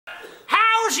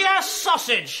How's your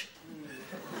sausage?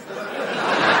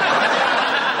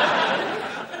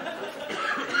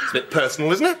 It's a bit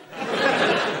personal, isn't it?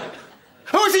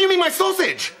 Oh, so you mean my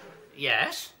sausage?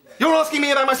 Yes. You're asking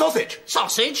me about my sausage?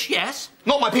 Sausage, yes.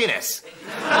 Not my penis.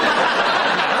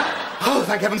 Oh,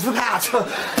 thank heavens for that.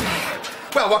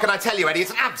 Well, what can I tell you, Eddie?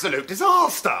 It's an absolute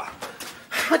disaster.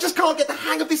 I just can't get the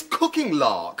hang of this cooking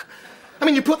lark. I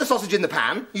mean, you put the sausage in the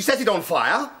pan, you set it on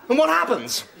fire, and what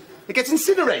happens? It gets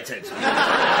incinerated.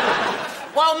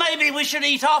 Well, maybe we should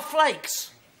eat our flakes.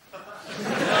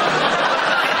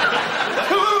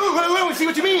 Oh, see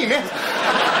what you mean.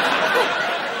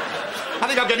 I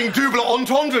think I'm getting double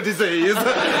entendre disease. Can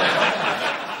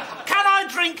I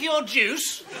drink your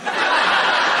juice?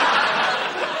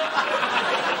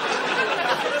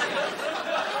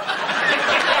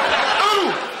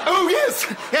 Oh, yes.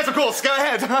 Yes, of course. Go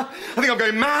ahead. I think I'm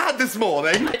going mad this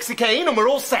morning. Mexicane, and we're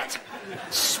all set.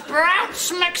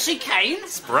 Sprouts Mexicane?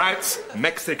 Sprouts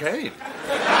Mexicane.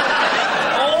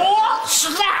 What's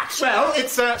that? Well,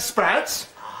 it's sprouts,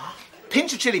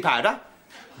 pinch of chili powder,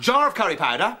 jar of curry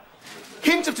powder,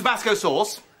 hint of Tabasco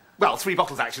sauce. Well, 3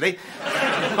 bottles, actually.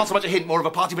 Not so much a hint, more of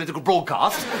a party political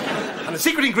broadcast. And the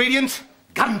secret ingredient,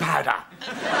 gunpowder.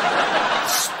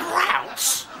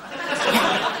 Sprouts?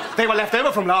 They were left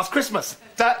over from last Christmas.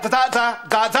 Da, da, da, da,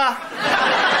 da, da.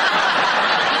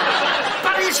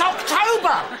 But it's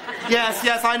October. Yes,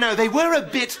 I know. They were a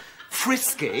bit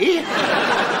frisky.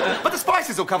 But the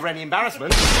spices will cover any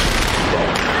embarrassment. Oh,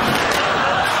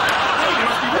 you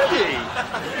must be ready.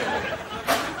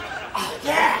 Oh,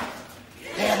 yeah.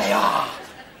 There they are.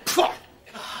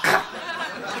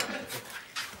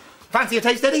 Fancy a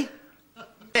taste, Eddie?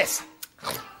 Yes.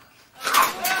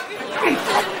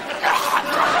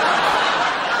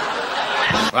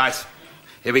 Right,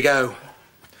 here we go.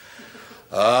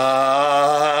 Oh,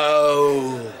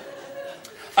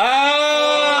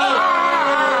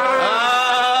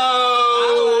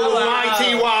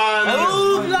 mighty one.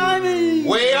 Oh, blimey.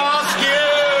 We ask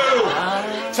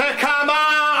you to come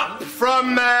up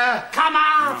from,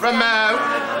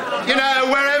 you know,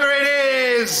 wherever it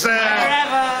is.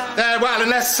 Well,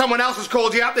 unless someone else has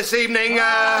called you up this evening,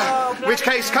 in which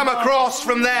case come across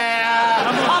from there.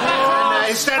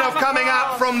 Instead of coming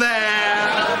up from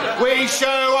there, we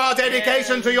show our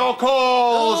dedication to your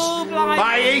cause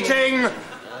by eating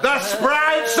the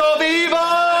sprouts of evil!